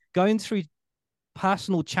going through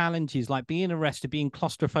personal challenges like being arrested, being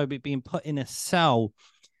claustrophobic, being put in a cell,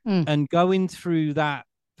 and going through that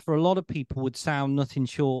for a lot of people would sound nothing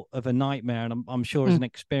short of a nightmare. And I'm sure as an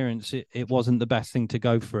experience, it wasn't the best thing to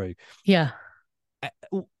go through. Yeah.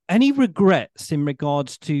 Any regrets in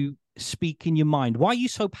regards to speaking your mind? Why are you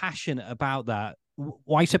so passionate about that?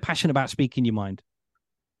 Why are you so passionate about speaking your mind?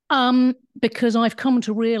 Because I've come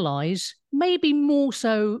to realize, maybe more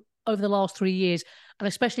so over the last 3 years, and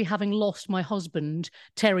especially having lost my husband,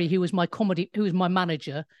 Terry, who was my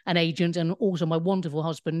manager and agent, and also my wonderful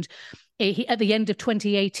husband, at the end of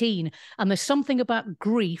 2018. And there's something about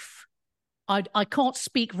grief. I can't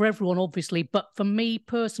speak for everyone, obviously, but for me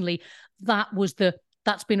personally,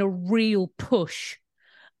 that's been a real push.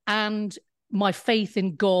 And my faith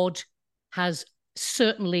in God has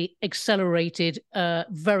certainly accelerated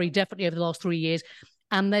very definitely over the last 3 years.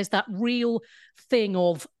 And there's that real thing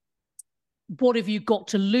of, what have you got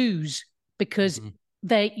to lose? Because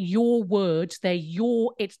they're your words,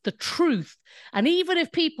 it's the truth. And even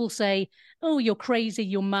if people say, oh, you're crazy,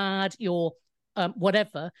 you're mad, you're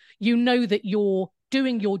whatever, you know that you're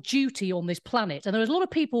doing your duty on this planet. And there's a lot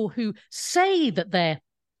of people who say that they're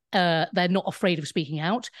not afraid of speaking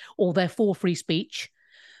out, or they're for free speech.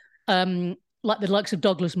 Like the likes of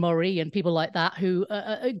Douglas Murray and people like that, who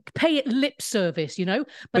pay it lip service,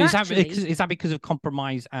 But is that because of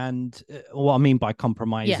compromise? And what I mean by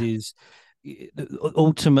compromise is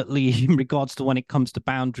ultimately, in regards to when it comes to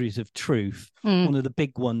boundaries of truth, one of the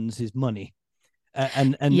big ones is money.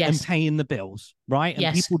 And paying the bills, right?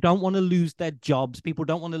 And people don't want to lose their jobs. People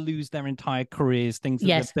don't want to lose their entire careers, things that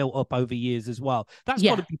they've built up over years as well. That's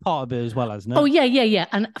got to be part of it as well, hasn't it? Oh, yeah.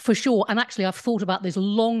 And for sure. And actually, I've thought about this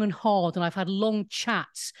long and hard, and I've had long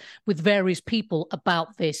chats with various people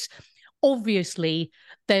about this. Obviously,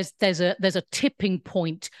 there's a tipping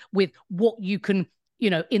point with what you can,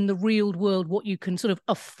 in the real world, what you can sort of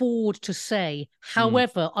afford to say.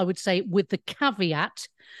 However, I would say, with the caveat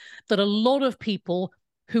that a lot of people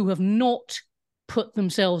who have not put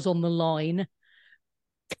themselves on the line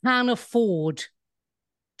can afford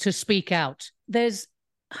to speak out. There's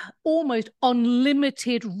almost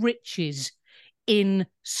unlimited riches in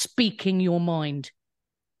speaking your mind.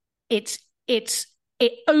 It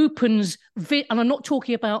opens, and I'm not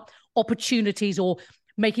talking about opportunities or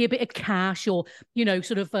making a bit of cash or,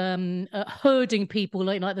 sort of herding people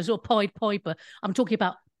like the sort of Pied Piper. I'm talking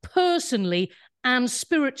about personally and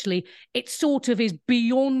spiritually. It sort of is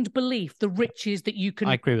beyond belief, the riches that you can.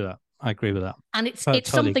 I agree with that. And it's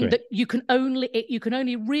something that you can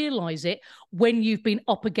only realize it when you've been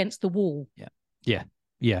up against the wall. Yeah.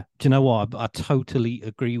 Do you know what? I totally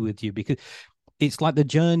agree with you, because it's like the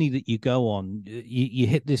journey that you go on. You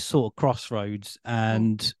hit this sort of crossroads,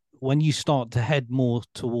 and when you start to head more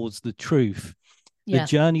towards the truth, the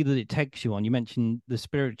journey that it takes you on. You mentioned the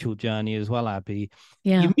spiritual journey as well, Abby.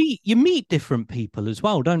 Yeah. You meet different people as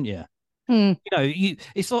well, don't you?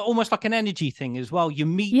 It's almost like an energy thing as well. You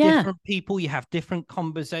meet different people, you have different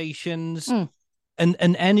conversations, and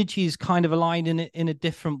energy is kind of aligned in a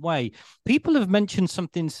different way. People have mentioned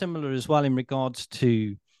something similar as well in regards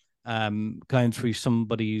to going through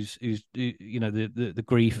somebody who's the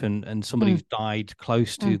grief and somebody who's died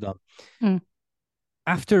close to them.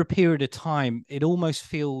 After a period of time, it almost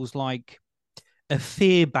feels like a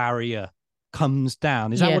fear barrier comes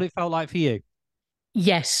down. Is that what it felt like for you?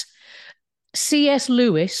 Yes. C.S.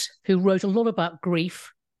 Lewis, who wrote a lot about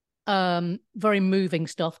grief, very moving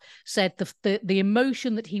stuff, said the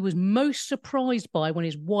emotion that he was most surprised by when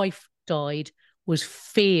his wife died was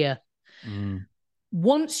fear.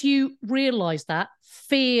 Once you realize that,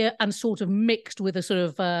 fear and sort of mixed with a sort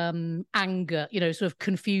of anger, sort of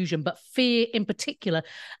confusion, but fear in particular.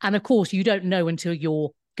 And of course, you don't know until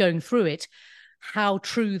you're going through it how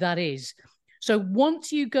true that is. So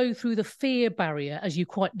once you go through the fear barrier, as you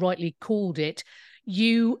quite rightly called it,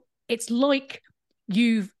 it's like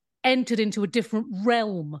you've entered into a different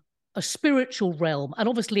realm, a spiritual realm. And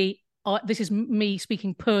obviously, this is me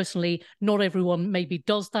speaking personally. Not everyone maybe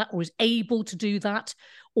does that or is able to do that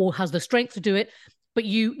or has the strength to do it. But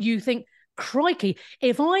you think, crikey,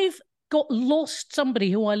 if I've lost somebody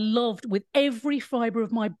who I loved with every fiber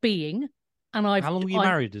of my being, and how long were you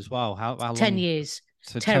married as well? How long? 10 years.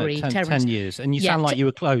 So Terry, 10 years. And you sound like you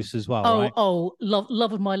were close as well, right?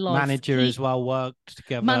 Love of my life. Manager as well, worked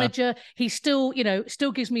together. Manager, he still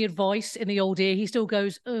gives me advice in the old ear. He still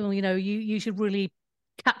goes, oh, you should really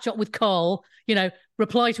catch up with Carl,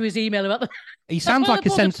 reply to his email about the. He sounds like a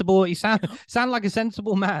sensible. He sound like a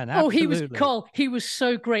sensible man. Absolutely. He was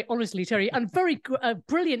so great, honestly, Terry, and very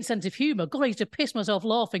brilliant sense of humor. God, I used to piss myself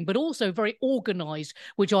laughing, but also very organized,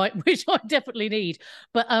 which I definitely need.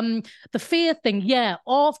 But the fear thing, yeah.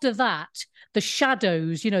 After that, the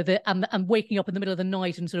shadows, and waking up in the middle of the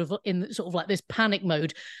night and sort of in sort of like this panic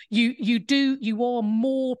mode, you are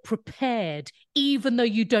more prepared, even though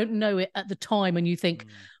you don't know it at the time, and you think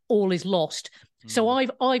all is lost. So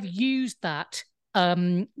I've used that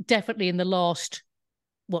definitely in the last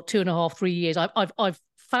 2.5, 3 years. I've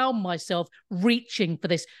found myself reaching for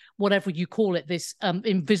this, whatever you call it, this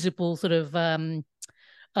invisible sort of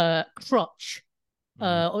crutch.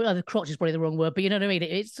 Or the crotch is probably the wrong word, but you know what I mean?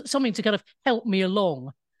 It's something to kind of help me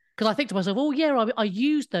along. Because I think to myself, oh yeah, I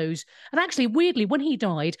used those. And actually, weirdly, when he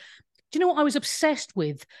died, do you know what I was obsessed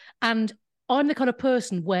with? And I'm the kind of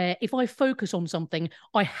person where if I focus on something,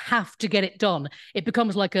 I have to get it done. It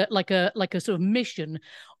becomes like a sort of mission.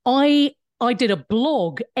 I did a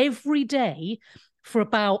blog every day for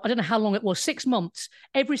about, I don't know how long it was, 6 months.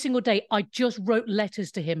 Every single day, I just wrote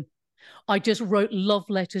letters to him. I just wrote love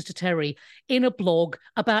letters to Terry in a blog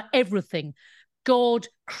about everything. God,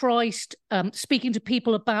 Christ, speaking to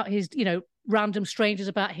people about his, random strangers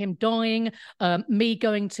about him dying, me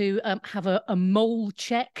going to have a mole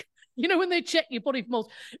check. When they check your body for moles,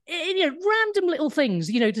 random little things,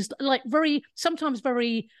 just like sometimes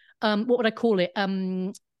very, what would I call it?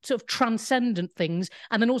 Sort of transcendent things,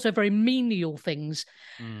 and then also very menial things.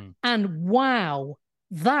 And wow,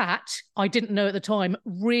 that I didn't know at the time.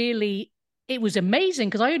 Really, it was amazing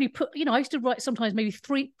because I only put, I used to write sometimes maybe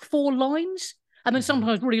 3-4 lines, and then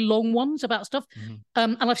sometimes really long ones about stuff.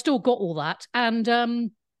 And I've still got all that, and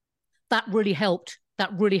that really helped. That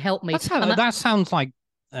really helped me. That sounds like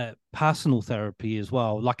personal therapy as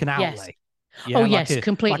well, like an outlay. Yes. Yeah, oh, yes,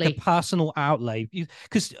 completely. Like a personal outlay.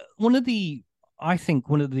 Because I think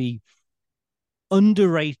one of the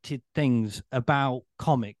underrated things about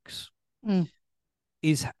comics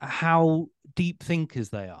is how deep thinkers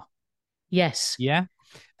they are. Yes. Yeah.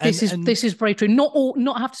 This is very true. Not all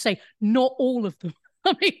of them.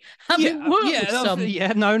 I mean, having worked with some.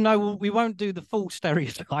 Yeah, no, we won't do the full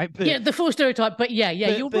stereotype. But, the full stereotype, but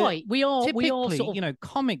you're right. We are sort of...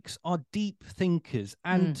 comics are deep thinkers,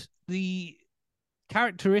 and the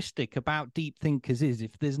characteristic about deep thinkers is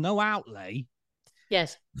if there's no outlay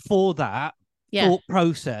for that thought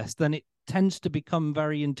process, then it tends to become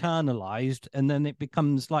very internalized, and then it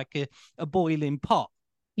becomes like a boiling pot.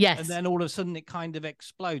 Yes. And then all of a sudden it kind of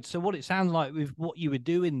explodes. So what it sounds like with what you were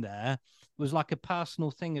doing there was like a personal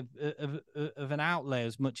thing of an outlay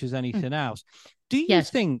as much as anything else. Do you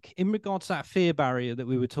think, in regards to that fear barrier that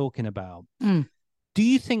we were talking about, do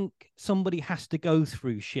you think somebody has to go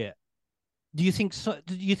through shit? Do you think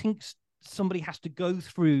somebody has to go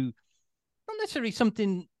through not necessarily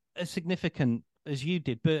something as significant as you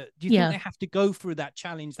did, but do you think they have to go through that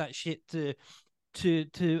challenge, that shit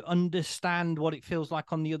to understand what it feels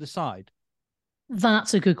like on the other side?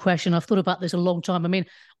 That's a good question. I've thought about this a long time. I mean,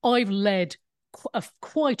 I've led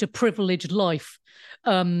quite a privileged life,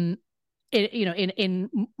 in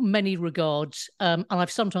many regards, and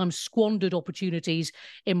I've sometimes squandered opportunities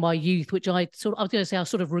in my youth, which I was going to say I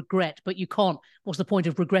sort of regret, but you can't. What's the point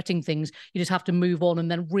of regretting things? You just have to move on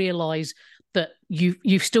and then realize that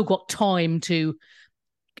you've still got time to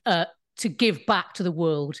give back to the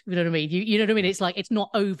world. You know what I mean? You know what I mean? It's like, it's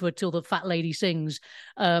not over till the fat lady sings.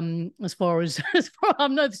 As far as I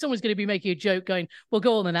know, someone's going to be making a joke going, well,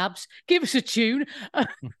 go on then, Abs, give us a tune.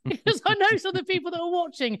 Because I know some of the people that are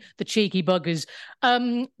watching, the cheeky buggers.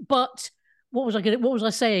 But what was I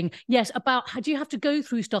saying? Yes, about how do you have to go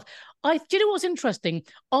through stuff? Do you know what's interesting?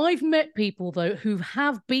 I've met people though who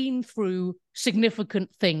have been through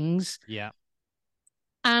significant things. Yeah.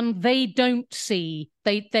 And they don't see,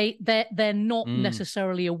 they're not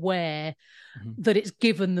necessarily aware that it's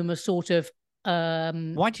given them a sort of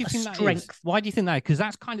why do you think strength. That is? Why do you think that? Because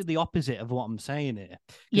that's kind of the opposite of what I'm saying here.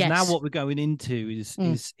 Because now what we're going into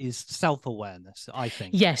is self-awareness, I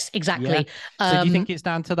think. Yes, exactly. Yeah? So do you think it's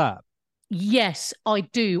down to that? Yes, I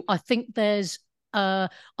do. I think there's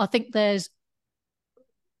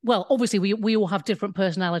well, obviously, we all have different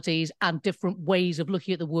personalities and different ways of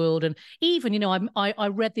looking at the world. And even, I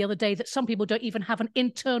read the other day that some people don't even have an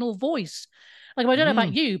internal voice. Like, I don't know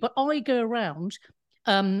about you, but I go around,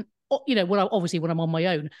 when I'm on my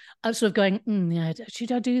own, I'm sort of going,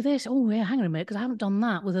 should I do this? Oh, yeah, hang on a minute, because I haven't done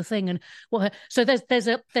that with a thing. And so there's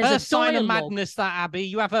a sign of madness, that, Abby.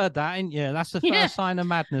 You have heard that, ain't you? That's the first sign of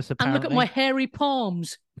madness, apparently. And look at my hairy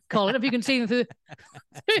palms, Colin, if you can see them through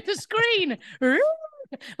the screen.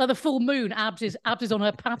 like the full moon. Abs is on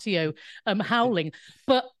her patio, howling.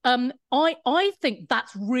 But I think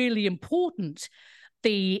that's really important,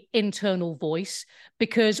 the internal voice,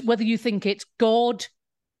 because whether you think it's God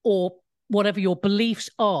or whatever your beliefs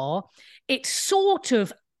are, it sort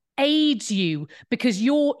of aids you, because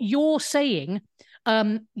you're saying,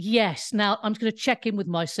 yes, now I'm going to check in with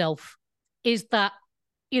myself. Is that,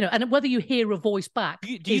 and whether you hear a voice back,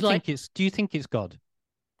 do you think it's God?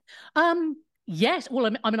 Yes. Well,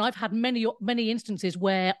 I mean, I've had many instances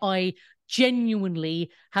where I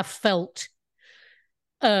genuinely have felt,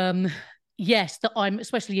 yes, that I'm,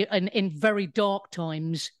 especially in very dark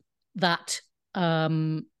times, that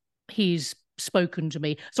he's spoken to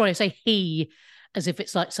me. Sorry, I say he as if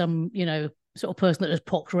it's like some, sort of person that has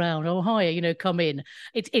popped around. Oh, hi, come in.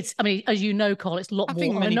 It's. I mean, as you know, Carl, it's a lot more. I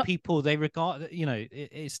think many people, they regard,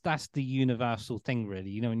 that's the universal thing,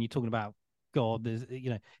 really. When you're talking about God, there's,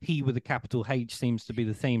 he with a capital H seems to be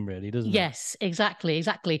the theme, really, doesn't it? Yes, exactly.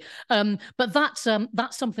 But that's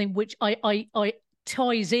something which I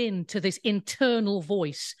ties into this internal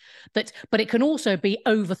voice, but it can also be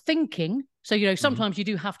overthinking. So sometimes you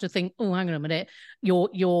do have to think, oh, hang on a minute,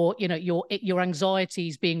 your anxiety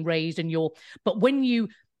is being raised, but when you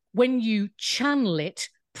channel it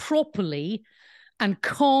properly and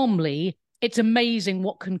calmly, it's amazing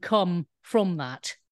what can come from that.